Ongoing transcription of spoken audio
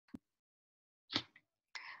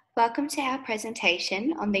Welcome to our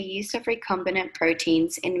presentation on the use of recombinant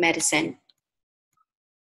proteins in medicine.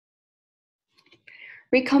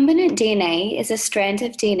 Recombinant DNA is a strand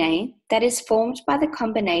of DNA that is formed by the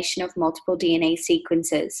combination of multiple DNA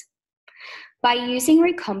sequences. By using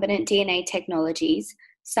recombinant DNA technologies,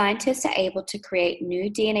 scientists are able to create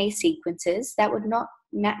new DNA sequences that would not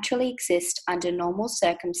naturally exist under normal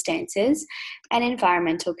circumstances and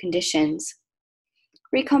environmental conditions.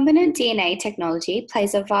 Recombinant DNA technology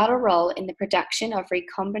plays a vital role in the production of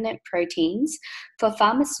recombinant proteins for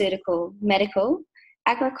pharmaceutical, medical,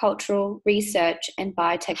 agricultural, research, and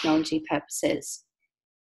biotechnology purposes.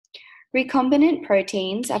 Recombinant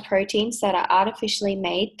proteins are proteins that are artificially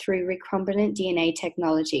made through recombinant DNA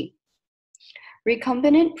technology.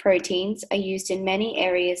 Recombinant proteins are used in many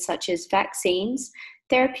areas such as vaccines,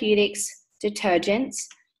 therapeutics, detergents,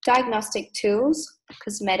 diagnostic tools,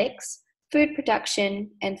 cosmetics, food production,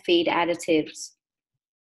 and feed additives.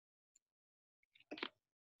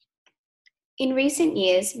 In recent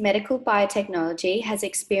years, medical biotechnology has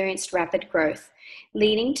experienced rapid growth,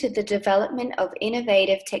 leading to the development of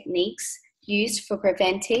innovative techniques used for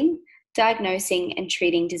preventing, diagnosing, and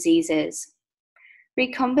treating diseases.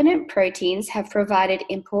 Recombinant proteins have provided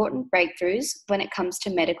important breakthroughs when it comes to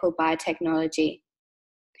medical biotechnology.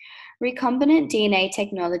 Recombinant DNA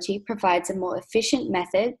technology provides a more efficient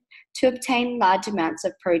method to obtain large amounts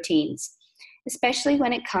of proteins, especially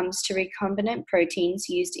when it comes to recombinant proteins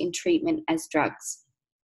used in treatment as drugs.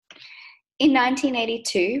 In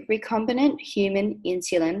 1982, recombinant human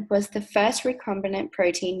insulin was the first recombinant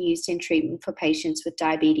protein used in treatment for patients with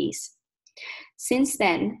diabetes. Since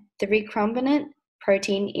then, the recombinant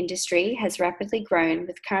protein industry has rapidly grown,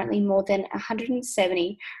 with currently more than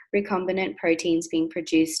 170 recombinant proteins being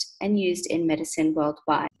produced and used in medicine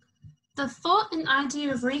worldwide. The thought and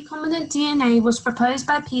idea of recombinant DNA was proposed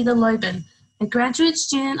by Peter Loban, a graduate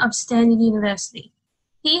student of Stanford University.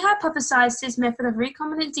 He hypothesized his method of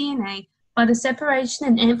recombinant DNA by the separation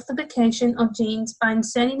and amplification of genes by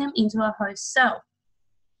inserting them into a host cell.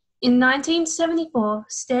 In 1974,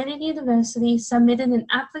 Stanford University submitted an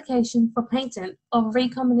application for patent of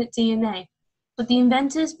recombinant DNA, with the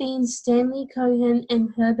inventors being Stanley Cohen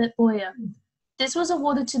and Herbert Boyer. This was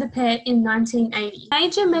awarded to the pair in 1980. The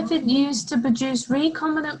major method used to produce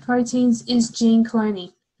recombinant proteins is gene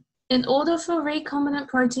cloning. In order for recombinant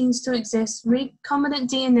proteins to exist, recombinant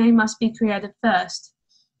DNA must be created first.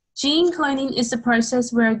 Gene cloning is the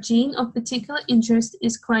process where a gene of particular interest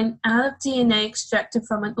is cloned out of DNA extracted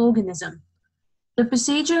from an organism. The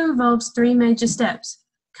procedure involves three major steps: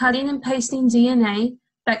 cutting and pasting DNA,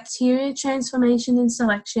 bacteria transformation and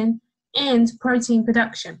selection, and protein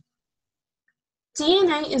production.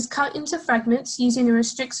 DNA is cut into fragments using a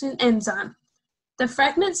restriction enzyme. The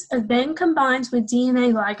fragments are then combined with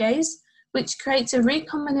DNA ligase, which creates a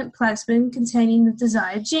recombinant plasmid containing the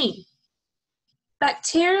desired gene.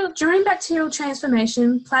 During bacterial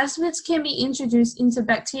transformation, plasmids can be introduced into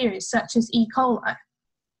bacteria such as E. coli.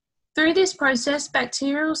 Through this process,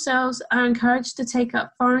 bacterial cells are encouraged to take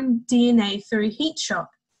up foreign DNA through heat shock.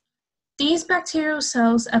 These bacterial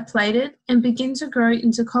cells are plated and begin to grow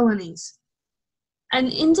into colonies. An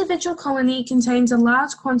individual colony contains a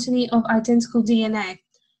large quantity of identical DNA,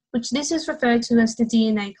 which this is referred to as the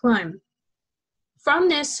DNA clone. From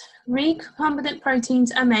this, recombinant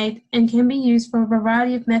proteins are made and can be used for a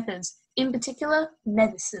variety of methods, in particular,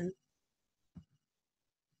 medicine.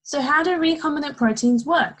 So how do recombinant proteins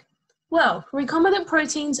work? Well, recombinant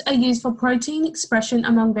proteins are used for protein expression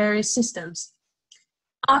among various systems.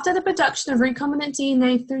 After the production of recombinant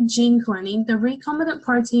DNA through gene cloning, the recombinant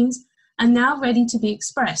proteins are now ready to be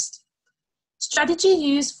expressed. Strategy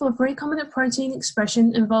used for recombinant protein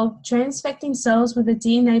expression involved transfecting cells with a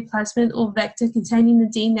DNA plasmid or vector containing the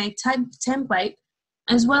DNA template,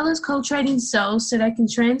 as well as culturating cells so they can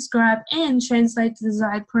transcribe and translate the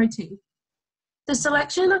desired protein. The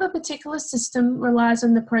selection of a particular system relies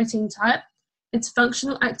on the protein type, its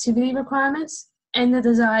functional activity requirements, and the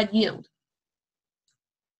desired yield.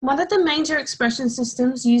 One of the major expression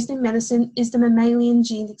systems used in medicine is the mammalian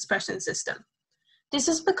gene expression system. This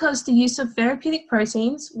is because the use of therapeutic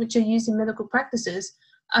proteins, which are used in medical practices,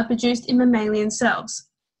 are produced in mammalian cells.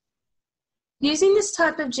 Using this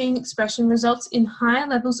type of gene expression results in higher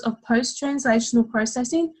levels of post-translational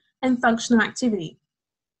processing and functional activity.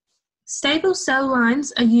 Stable cell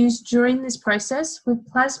lines are used during this process, with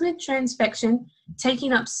plasmid transfection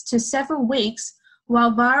taking up to several weeks,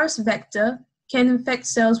 while virus vector can infect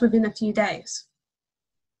cells within a few days.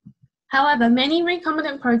 However, many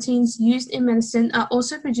recombinant proteins used in medicine are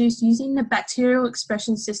also produced using the bacterial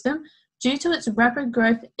expression system due to its rapid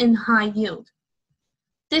growth and high yield.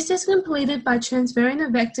 This is completed by transferring a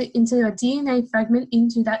vector into a DNA fragment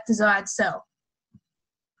into that desired cell.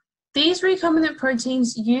 These recombinant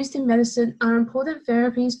proteins used in medicine are important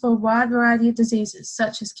therapies for a wide variety of diseases,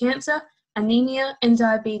 such as cancer, anemia, and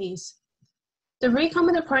diabetes. The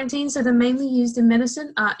recombinant proteins that are mainly used in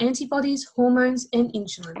medicine are antibodies, hormones, and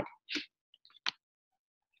insulin.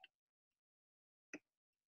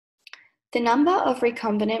 The number of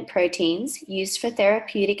recombinant proteins used for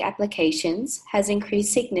therapeutic applications has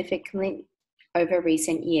increased significantly over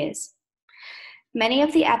recent years. Many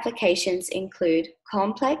of the applications include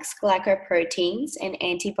complex glycoproteins and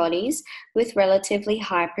antibodies with relatively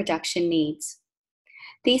high production needs.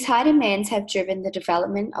 These high demands have driven the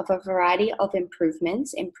development of a variety of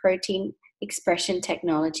improvements in protein expression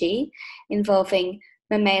technology involving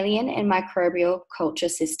mammalian and microbial culture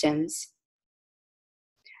systems.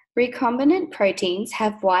 Recombinant proteins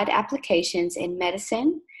have wide applications in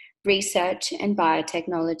medicine, research, and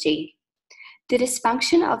biotechnology. The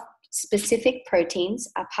dysfunction of specific proteins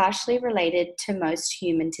are partially related to most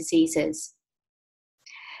human diseases.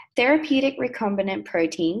 Therapeutic recombinant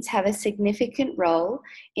proteins have a significant role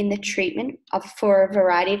in the treatment for a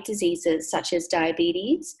variety of diseases such as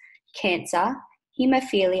diabetes, cancer,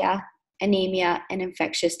 hemophilia, anemia, and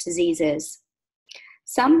infectious diseases.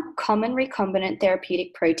 Some common recombinant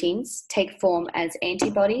therapeutic proteins take form as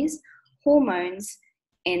antibodies, hormones,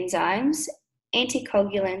 enzymes,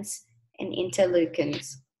 anticoagulants, and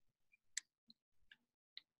interleukins.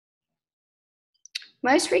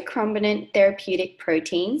 Most recombinant therapeutic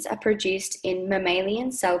proteins are produced in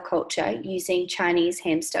mammalian cell culture using Chinese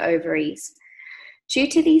hamster ovaries, due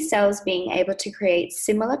to these cells being able to create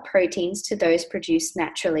similar proteins to those produced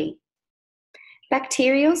naturally.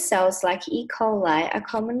 Bacterial cells like E. coli are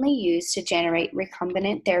commonly used to generate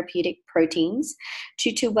recombinant therapeutic proteins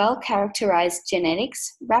due to well-characterized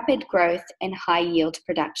genetics, rapid growth, and high yield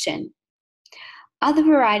production. Other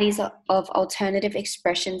varieties of alternative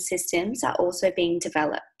expression systems are also being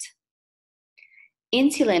developed.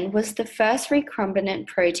 Insulin was the first recombinant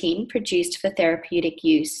protein produced for therapeutic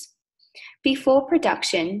use. Before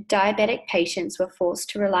production, diabetic patients were forced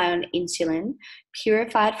to rely on insulin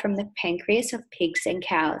purified from the pancreas of pigs and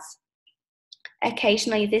cows.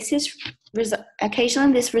 Occasionally, this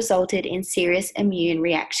resulted in serious immune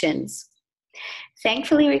reactions.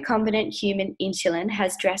 Thankfully, recombinant human insulin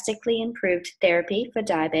has drastically improved therapy for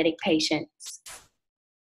diabetic patients.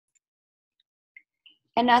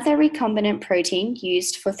 Another recombinant protein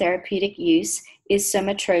used for therapeutic use is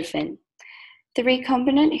somatrophin, the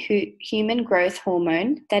recombinant human growth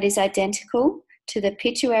hormone that is identical to the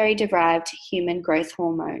pituitary-derived human growth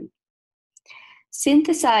hormone.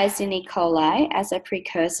 Synthesized in E. coli as a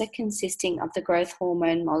precursor consisting of the growth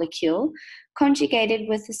hormone molecule, conjugated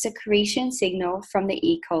with the secretion signal from the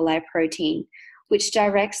E. coli protein, which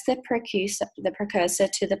directs the precursor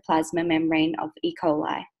to the plasma membrane of E.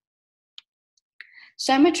 coli.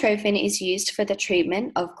 Somatrophin is used for the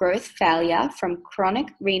treatment of growth failure from chronic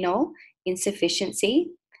renal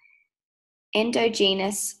insufficiency,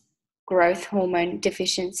 endogenous growth hormone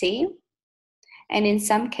deficiency, and in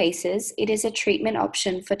some cases, it is a treatment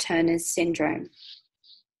option for Turner's syndrome.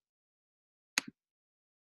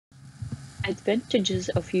 Advantages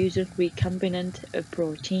of using recombinant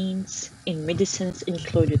proteins in medicines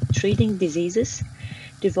included treating diseases,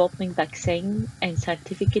 developing vaccines, and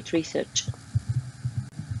scientific research.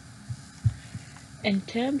 In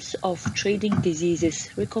terms of treating diseases,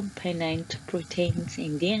 recombinant proteins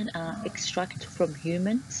in DNA extract from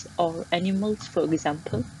humans or animals, for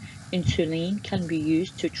example, insulin can be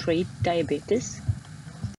used to treat diabetes.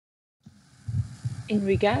 In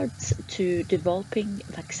regards to developing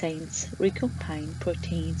vaccines, recombinant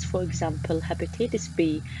proteins, for example, hepatitis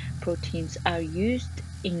B proteins, are used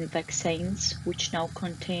in vaccines which now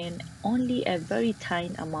contain only a very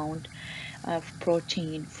tiny amount of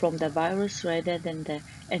protein from the virus rather than the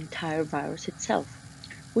entire virus itself,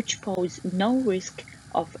 which pose no risk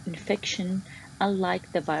of infection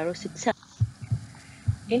unlike the virus itself.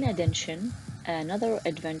 In addition, another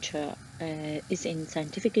adventure is in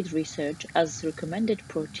scientific research, as recombinant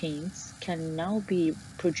proteins can now be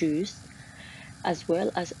produced as well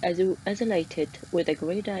as isolated with a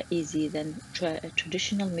greater ease than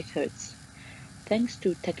traditional methods, thanks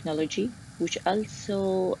to technology which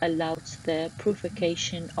also allows the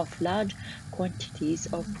purification of large quantities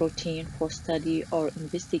of protein for study or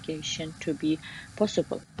investigation to be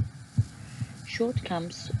possible.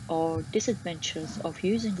 Shortcomings or disadvantages of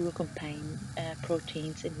using recombinant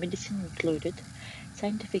proteins in medicine included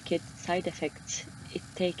scientific side effects, it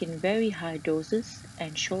taken very high doses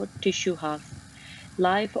and short tissue half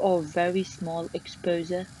life or very small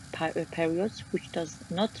exposure periods, which does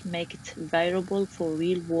not make it viable for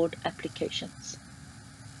real-world applications.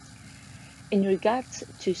 In regards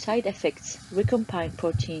to side effects, recombinant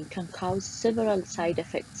protein can cause several side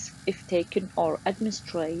effects if taken or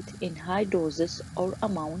administered in high doses or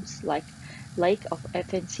amounts, like lack of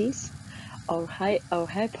efficacy or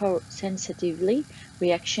hypersensitivity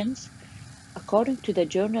reactions. According to the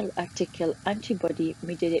journal article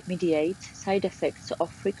Antibody-Mediated Side Effects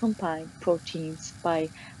of Recombinant Proteins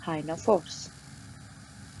by Heiner Force.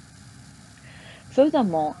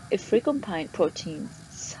 Furthermore, if recombinant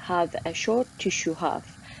proteins have a short tissue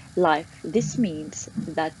half-life, this means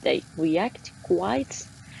that they react quite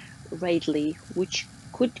readily, which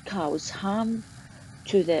could cause harm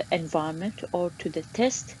to the environment or to the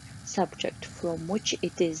test subject from which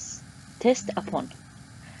it is tested upon.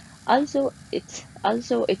 Also, it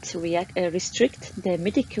restricts the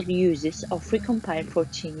medical uses of recombinant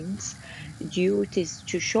proteins due to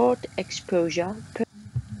short exposure.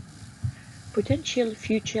 Potential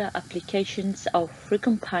future applications of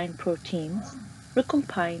recombinant proteins: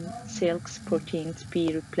 recombinant silk proteins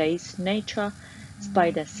be replace natural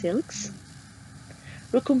spider silks.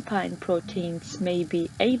 Recombinant proteins may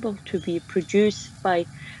be able to be produced by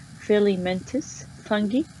filamentous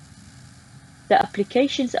fungi. The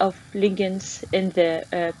applications of ligands in the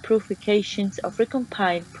purification of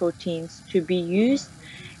recombinant proteins to be used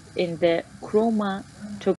in the